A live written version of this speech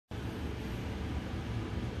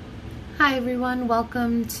Hi everyone,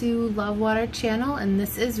 welcome to Lovewater channel, and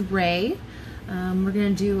this is Ray. We're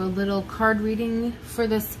going to do a little card reading for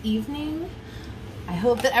this evening. I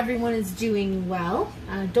hope that everyone is doing well.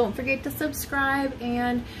 Don't forget to subscribe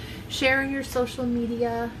and share in your social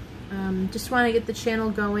media. Just want to get the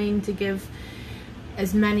channel going to give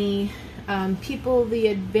as many people the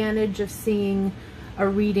advantage of seeing a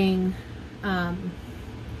reading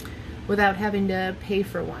without having to pay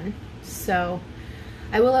for one. So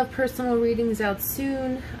I will have personal readings out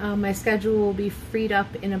soon. My schedule will be freed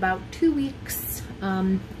up in about 2 weeks.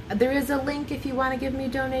 There is a link if you want to give me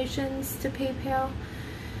donations to PayPal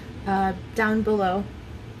down below.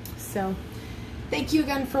 So thank you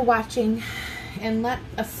again for watching, and let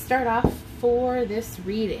us start off for this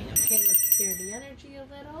reading. Okay, let's clear the energy a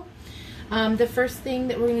little. The first thing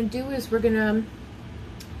that we're going to do is we're going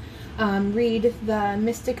to read the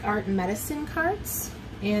Mystic Art Medicine cards.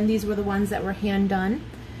 And these were the ones that were hand done.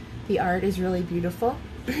 The art is really beautiful.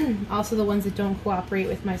 Also the ones that don't cooperate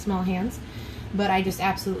with my small hands. But I just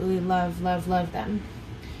absolutely love, love, love them.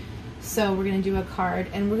 So we're going to do a card.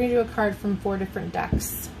 And we're going to do a card from 4 different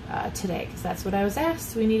decks today, because that's what I was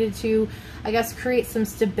asked. We needed to, I guess, create some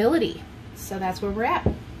stability. So that's where we're at.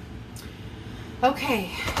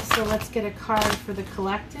 Okay, so let's get a card for the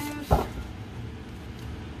collective. Let's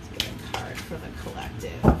get a card for the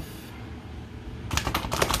collective.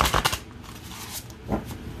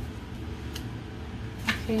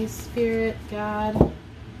 Okay, Spirit, God,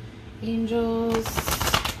 angels,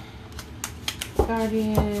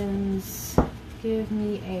 guardians, give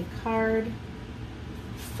me a card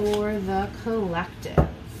for the collective.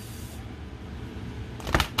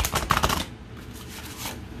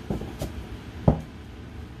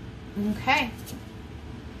 Okay.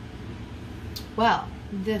 Well,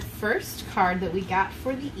 the first card that we got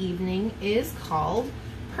for the evening is called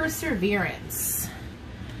Perseverance.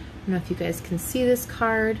 I don't know if you guys can see this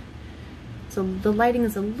card. So the lighting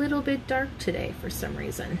is a little bit dark today for some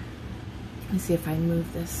reason. Let me see if I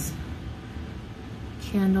move this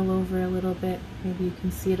candle over a little bit. Maybe you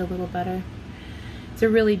can see it a little better. It's a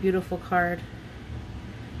really beautiful card.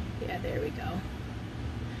 Yeah, there we go.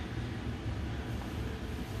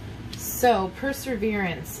 So,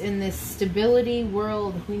 perseverance. In this stability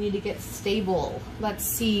world, we need to get stable. Let's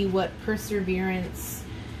see what perseverance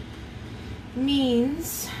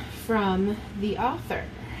means from the author.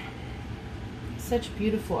 Such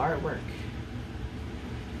beautiful artwork.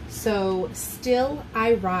 So, still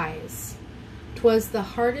I rise. 'Twas the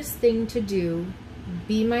hardest thing to do,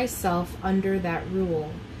 be myself under that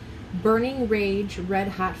rule. Burning rage, red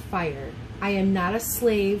hot fire. I am not a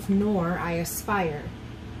slave, nor I aspire.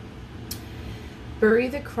 Bury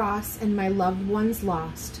the cross and my loved ones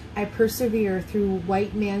lost. I persevere through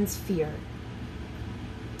white man's fear.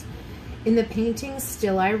 In the painting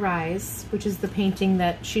Still I Rise, which is the painting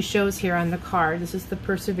that she shows here on the card. This is the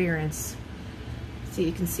Perseverance. So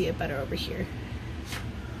you can see it better over here.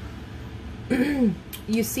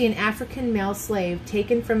 You see an African male slave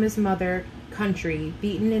taken from his mother country,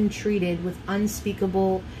 beaten and treated with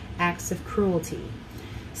unspeakable acts of cruelty.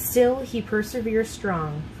 Still he perseveres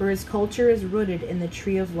strong, for his culture is rooted in the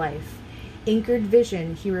tree of life. Anchored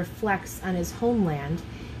vision he reflects on his homeland.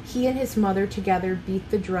 He and his mother together beat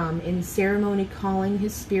the drum in ceremony, calling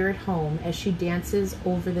his spirit home as she dances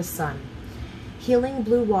over the sun. Healing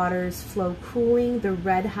blue waters flow, cooling the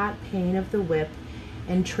red-hot pain of the whip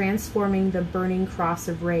and transforming the burning cross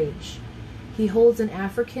of rage. He holds an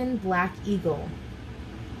African black eagle.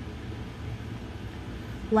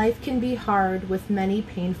 Life can be hard with many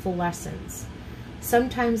painful lessons.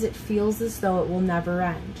 Sometimes it feels as though it will never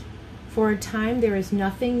end. For a time there is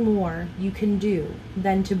nothing more you can do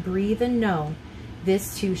than to breathe and know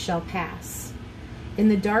this too shall pass. In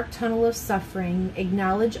the dark tunnel of suffering,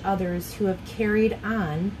 acknowledge others who have carried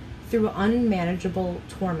on through unmanageable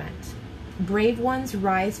torment. Brave ones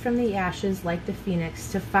rise from the ashes like the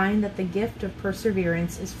phoenix to find that the gift of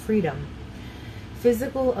perseverance is freedom.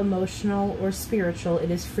 Physical, emotional, or spiritual,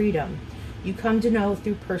 it is freedom you come to know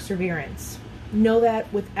through perseverance. Know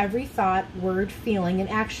that with every thought, word, feeling, and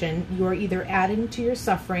action, you are either adding to your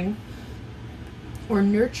suffering or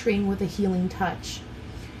nurturing with a healing touch.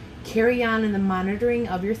 Carry on in the monitoring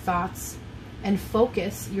of your thoughts and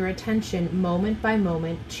focus your attention moment by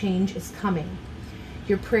moment. Change is coming.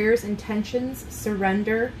 Your prayers, intentions,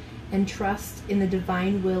 surrender, and trust in the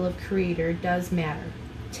divine will of Creator does matter.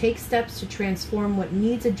 Take steps to transform what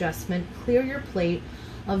needs adjustment. Clear your plate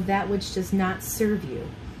of that which does not serve you.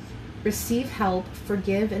 Receive help,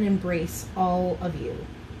 forgive, and embrace all of you.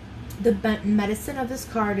 The medicine of this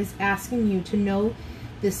card is asking you to know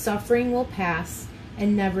this suffering will pass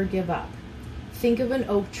and never give up. Think of an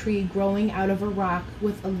oak tree growing out of a rock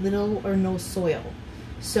with a little or no soil,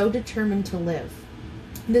 so determined to live.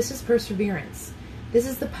 This is perseverance. This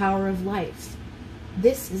is the power of life.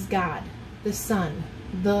 This is God, the Sun,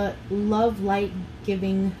 the love light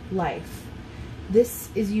giving life. This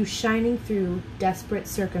is you shining through desperate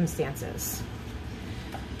circumstances.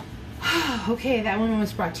 Okay, that one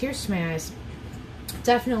almost brought tears to my eyes.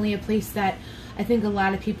 Definitely a place that I think a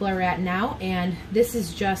lot of people are at now, and this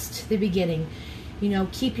is just the beginning. You know,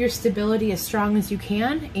 keep your stability as strong as you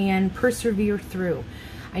can and persevere through.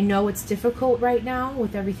 I know it's difficult right now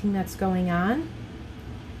with everything that's going on,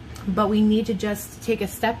 but we need to just take a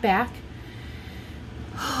step back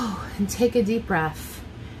and take a deep breath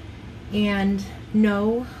and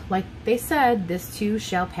know, like they said, this too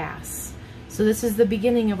shall pass. So this is the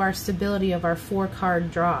beginning of our stability of our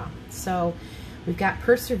 4-card draw. So we've got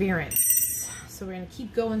perseverance. So we're going to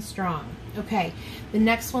keep going strong. Okay, the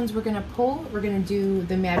next ones we're going to pull, we're going to do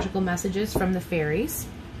the magical messages from the fairies.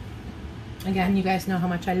 Again, you guys know how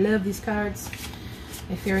much I love these cards.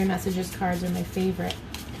 My fairy messages cards are my favorite.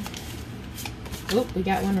 Oh, we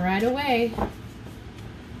got one right away.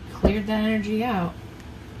 Cleared that energy out.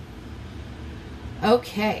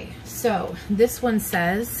 Okay, so this one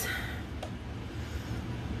says,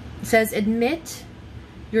 admit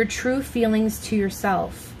your true feelings to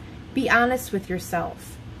yourself. Be honest with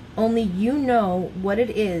yourself. Only you know what it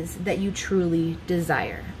is that you truly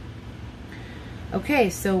desire. Okay,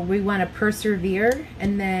 so we want to persevere,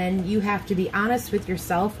 and then you have to be honest with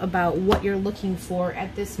yourself about what you're looking for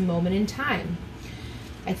at this moment in time.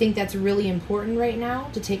 I think that's really important right now,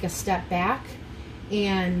 to take a step back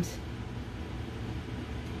and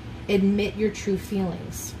admit your true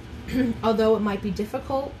feelings. Although it might be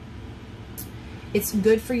difficult, it's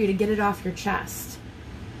good for you to get it off your chest,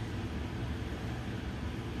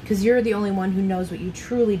 because you're the only one who knows what you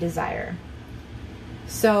truly desire.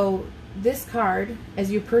 So this card,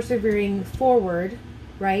 as you're persevering forward,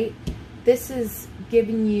 right, this is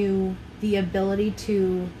giving you the ability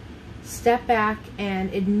to step back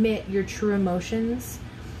and admit your true emotions.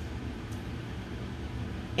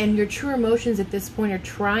 And your true emotions at this point are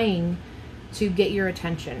trying to get your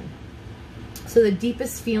attention. So the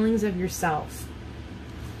deepest feelings of yourself.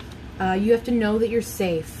 You have to know that you're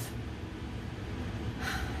safe.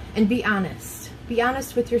 And be honest. Be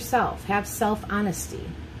honest with yourself. Have self-honesty.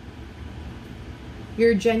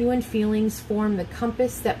 Your genuine feelings form the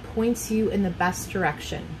compass that points you in the best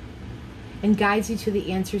direction and guides you to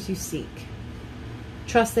the answers you seek.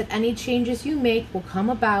 Trust that any changes you make will come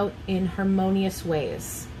about in harmonious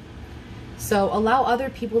ways. So allow other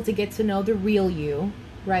people to get to know the real you,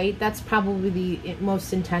 right? That's probably the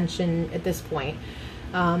most intention at this point.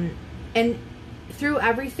 And through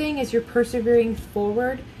everything, as you're persevering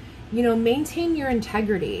forward, you know, maintain your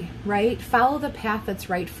integrity, right? Follow the path that's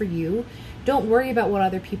right for you. Don't worry about what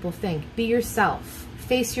other people think. Be yourself.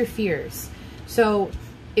 Face your fears. So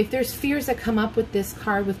if there's fears that come up with this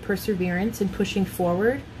card with perseverance and pushing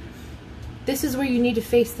forward, this is where you need to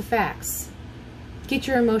face the facts. Get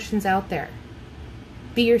your emotions out there.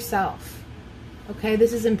 Be yourself. Okay,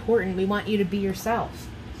 this is important. We want you to be yourself.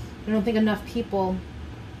 I don't think enough people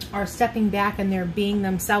are stepping back and they're being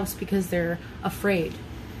themselves because they're afraid.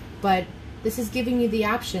 But this is giving you the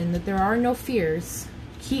option that there are no fears.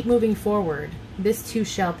 Keep moving forward. This too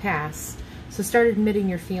shall pass. So start admitting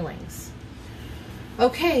your feelings.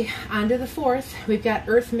 Okay, on to the fourth. We've got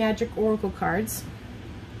Earth Magic Oracle cards.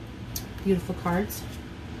 Beautiful cards.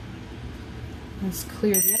 Let's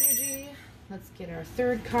clear the energy. Let's get our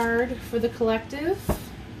third card for the collective.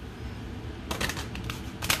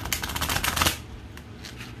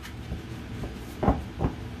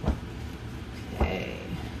 Okay.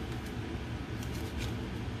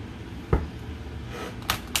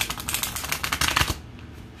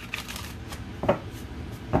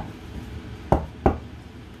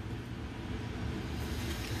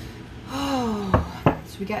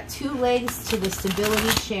 We got 2 legs to the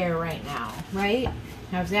stability chair right now, right?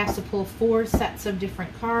 I was asked to pull 4 sets of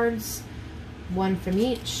different cards, 1 from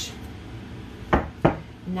each.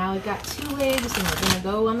 Now we've got 2 legs, and we're going to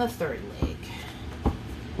go on the 3rd leg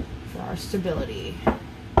for our stability.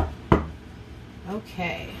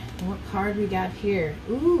 Okay, what card we got here?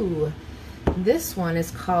 Ooh, this one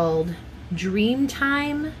is called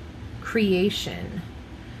Dreamtime Creation.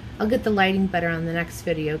 I'll get the lighting better on the next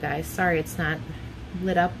video, guys. Sorry it's not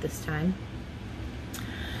lit up this time.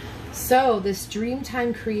 So this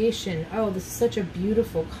Dreamtime Creation, oh, this is such a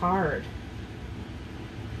beautiful card.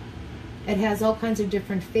 It has all kinds of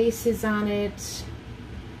different faces on it,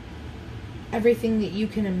 everything that you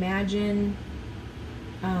can imagine.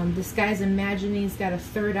 This guy's imagining he's got a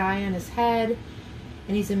third eye on his head,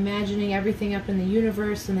 and he's imagining everything up in the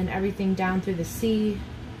universe and then everything down through the sea.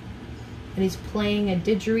 And he's playing a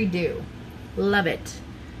didgeridoo. Love it.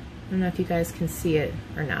 I don't know if you guys can see it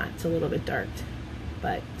or not. It's a little bit dark,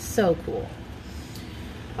 but so cool.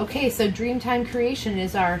 Okay, so Dreamtime Creation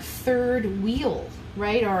is our third wheel,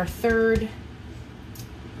 right? Or our third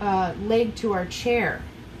leg to our chair.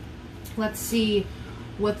 Let's see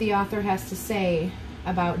what the author has to say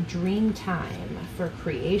about Dreamtime for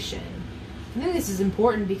creation. I think this is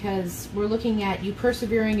important because we're looking at you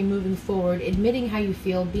persevering and moving forward, admitting how you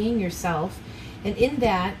feel, being yourself, and in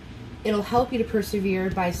that, it'll help you to persevere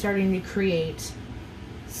by starting to create.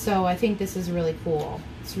 So I think this is really cool.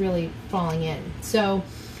 It's really falling in. So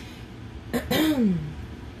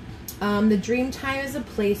the dream time is a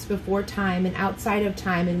place before time and outside of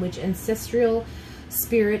time in which ancestral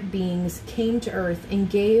spirit beings came to earth and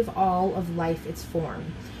gave all of life its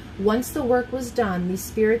form. Once the work was done, these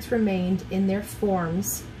spirits remained in their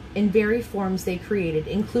forms, in very forms they created,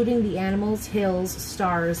 including the animals, hills,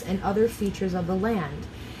 stars, and other features of the land,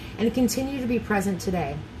 and continue to be present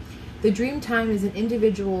today. The dream time is an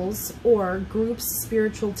individual's or group's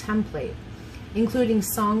spiritual template, including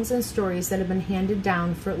songs and stories that have been handed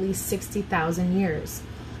down for at least 60,000 years.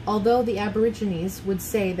 Although the Aborigines would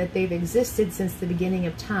say that they've existed since the beginning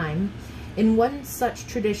of time, in one such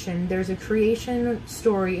tradition, there's a creation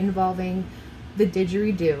story involving the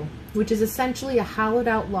didgeridoo, which is essentially a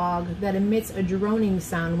hollowed-out log that emits a droning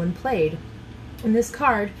sound when played. In this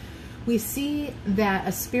card, we see that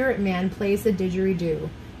a spirit man plays the didgeridoo.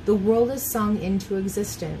 The world is sung into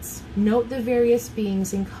existence. Note the various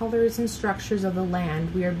beings and colors and structures of the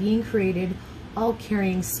land we are being created, all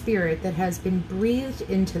carrying spirit that has been breathed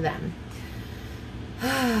into them.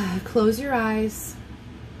 Close your eyes,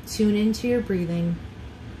 tune into your breathing,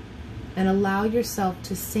 and allow yourself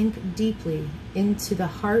to sink deeply into the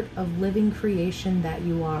heart of living creation that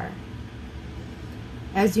you are.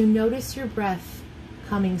 As you notice your breath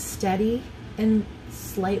coming steady and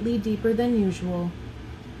slightly deeper than usual,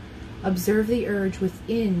 observe the urge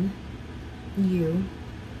within you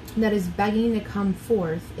that is begging to come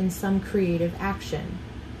forth in some creative action.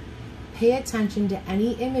 Pay attention to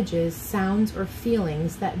any images, sounds, or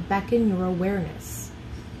feelings that beckon your awareness,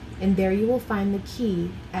 and there you will find the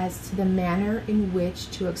key as to the manner in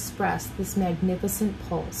which to express this magnificent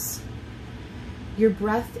pulse. Your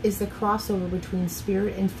breath is the crossover between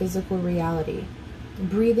spirit and physical reality.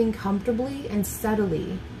 Breathing comfortably and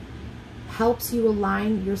steadily helps you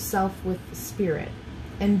align yourself with spirit,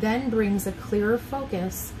 and then brings a clearer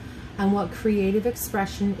focus on what creative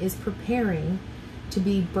expression is preparing to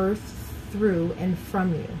be birthed through and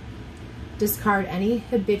from you. Discard any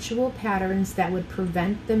habitual patterns that would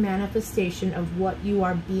prevent the manifestation of what you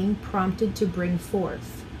are being prompted to bring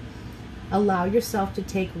forth. Allow yourself to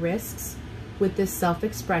take risks with this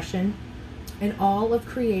self-expression, and all of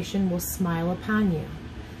creation will smile upon you.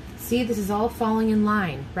 See, this is all falling in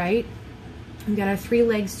line, right? We've got our 3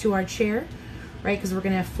 legs to our chair, right? Because we're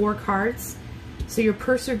going to have 4 cards. So you're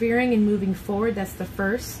persevering and moving forward. That's the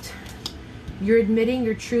first. You're admitting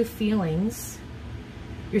your true feelings.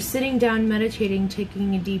 You're sitting down, meditating,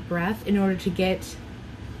 taking a deep breath in order to get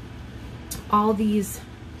all these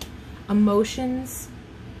emotions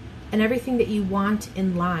and everything that you want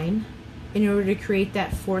in line in order to create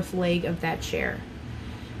that 4th leg of that chair.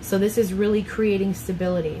 So this is really creating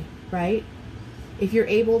stability, right? If you're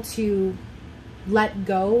able to let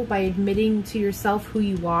go by admitting to yourself who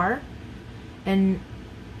you are and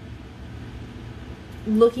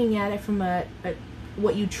looking at it from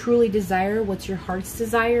what you truly desire, what's your heart's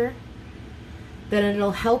desire, then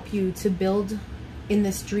it'll help you to build in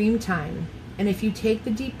this dream time. And if you take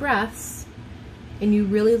the deep breaths and you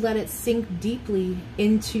really let it sink deeply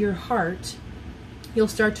into your heart, you'll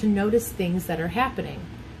start to notice things that are happening,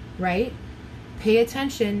 right? Pay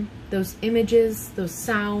attention, those images, those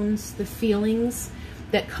sounds, the feelings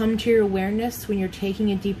that come to your awareness when you're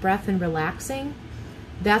taking a deep breath and relaxing.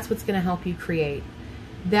 That's what's going to help you create.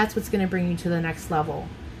 That's what's going to bring you to the next level.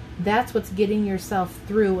 That's what's getting yourself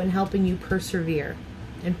through and helping you persevere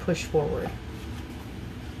and push forward.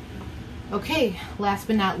 Okay, last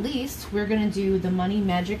but not least, we're going to do the Money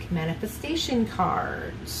Magic Manifestation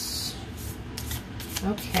cards.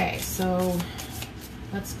 Okay, so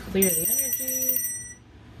let's clear the energy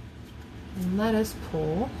and let us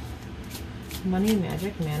pull Money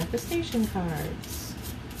Magic Manifestation cards.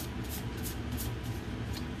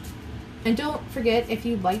 And don't forget, if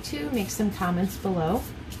you'd like to, make some comments below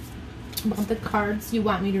about the cards you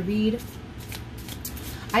want me to read.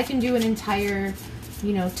 I can do an entire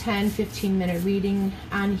you know, 10-15 minute reading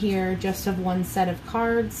on here just of one set of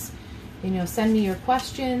cards. You know, send me your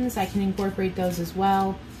questions. I can incorporate those as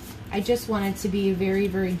well. I just want it to be a very,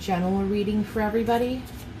 very general reading for everybody.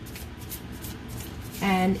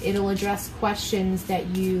 And it'll address questions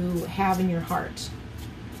that you have in your heart.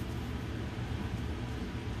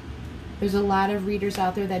 There's a lot of readers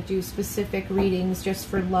out there that do specific readings just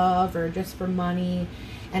for love or just for money.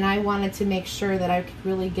 And I wanted to make sure that I could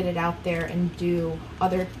really get it out there and do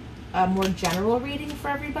other more general reading for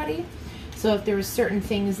everybody. So if there were certain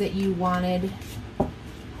things that you wanted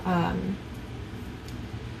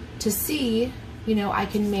to see, you know, I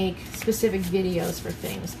can make specific videos for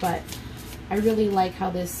things. But I really like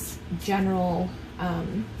how this general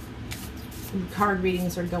card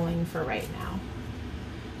readings are going for right now.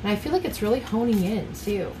 And I feel like it's really honing in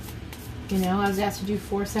too. You know, I was asked to do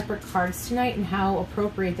 4 separate cards tonight, and how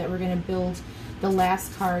appropriate that we're going to build the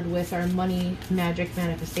last card with our money magic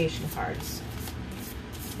manifestation cards.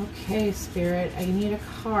 Okay, Spirit, I need a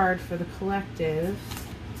card for the collective.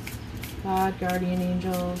 God, guardian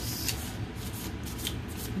angels.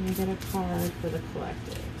 Let me get a card for the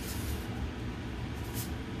collective.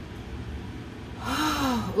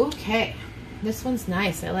 Oh, okay. This one's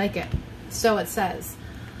nice. I like it. So it says,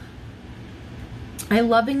 I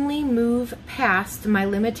lovingly move past my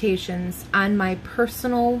limitations on my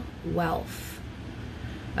personal wealth.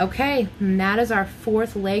 Okay, and that is our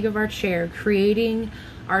 4th leg of our chair, creating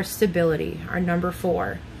our stability, our number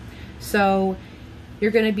 4. So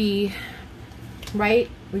you're going to be, right,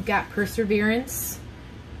 we've got perseverance,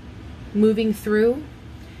 moving through.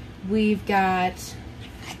 We've got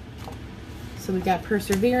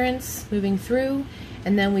perseverance, moving through.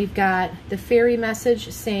 And then we've got the fairy message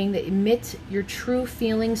saying that admit your true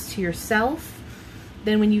feelings to yourself.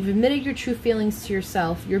 Then when you've admitted your true feelings to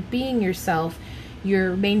yourself, you're being yourself,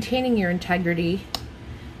 you're maintaining your integrity,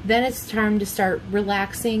 then it's time to start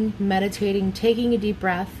relaxing, meditating, taking a deep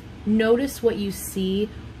breath. Notice what you see,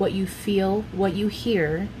 what you feel, what you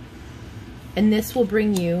hear. And this will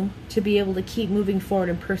bring you to be able to keep moving forward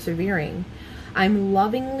and persevering. I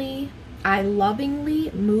lovingly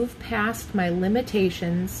move past my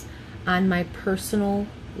limitations on my personal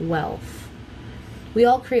wealth. We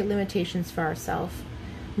all create limitations for ourselves.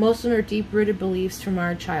 Most of them are deep-rooted beliefs from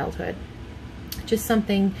our childhood. Just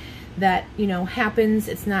something that, you know, happens.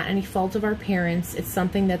 It's not any fault of our parents. It's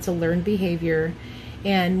something that's a learned behavior.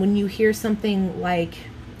 And when you hear something like,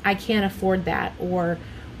 I can't afford that, or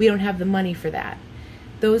we don't have the money for that,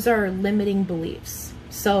 those are limiting beliefs.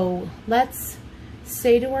 So let's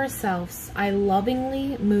say to ourselves, I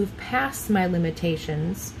lovingly move past my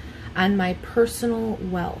limitations on my personal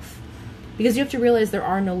wealth. Because you have to realize there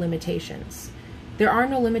are no limitations. There are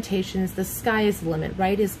no limitations. The sky is the limit,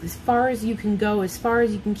 right? As far as you can go, as far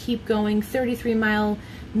as you can keep going, 33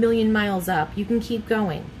 million miles up, you can keep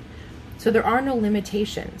going. So there are no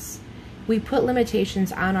limitations. We put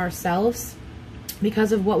limitations on ourselves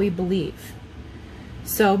because of what we believe.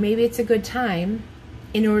 So maybe it's a good time,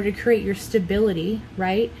 in order to create your stability,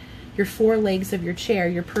 right? Your 4 legs of your chair,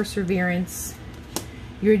 your perseverance,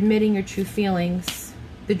 you're admitting your true feelings,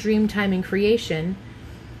 the dream time and creation.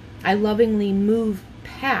 I lovingly move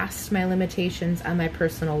past my limitations on my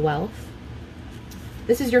personal wealth.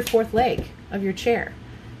 This is your 4th leg of your chair.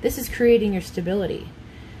 This is creating your stability.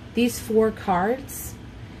 These 4 cards,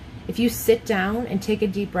 if you sit down and take a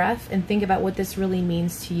deep breath and think about what this really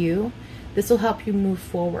means to you, this will help you move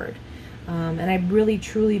forward. And I really,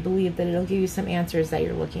 truly believe that it'll give you some answers that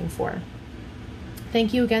you're looking for.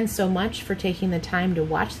 Thank you again so much for taking the time to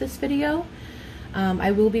watch this video.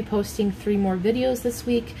 I will be posting 3 more videos this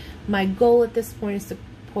week. My goal at this point is to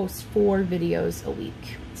post 4 videos a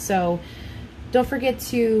week. So don't forget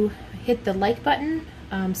to hit the like button,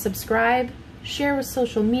 subscribe, share with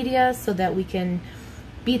social media so that we can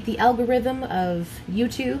beat the algorithm of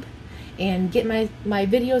YouTube and get my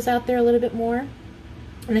videos out there a little bit more.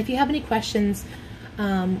 And if you have any questions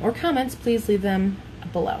or comments, please leave them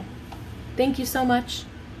below. Thank you so much.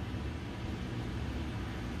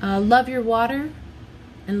 Love your water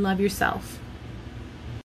and love yourself.